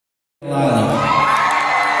Delilah.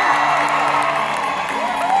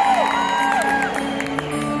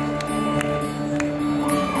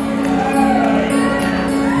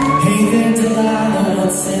 Hey there, Delilah,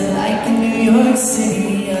 what's it like in New York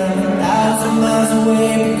City? I'm 1,000 miles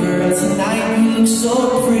away, but girl, tonight you look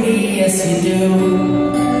so pretty, yes you do.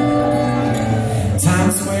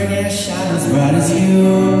 Times Square, yeah, shine as bright as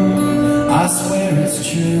you, I swear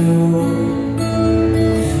it's true.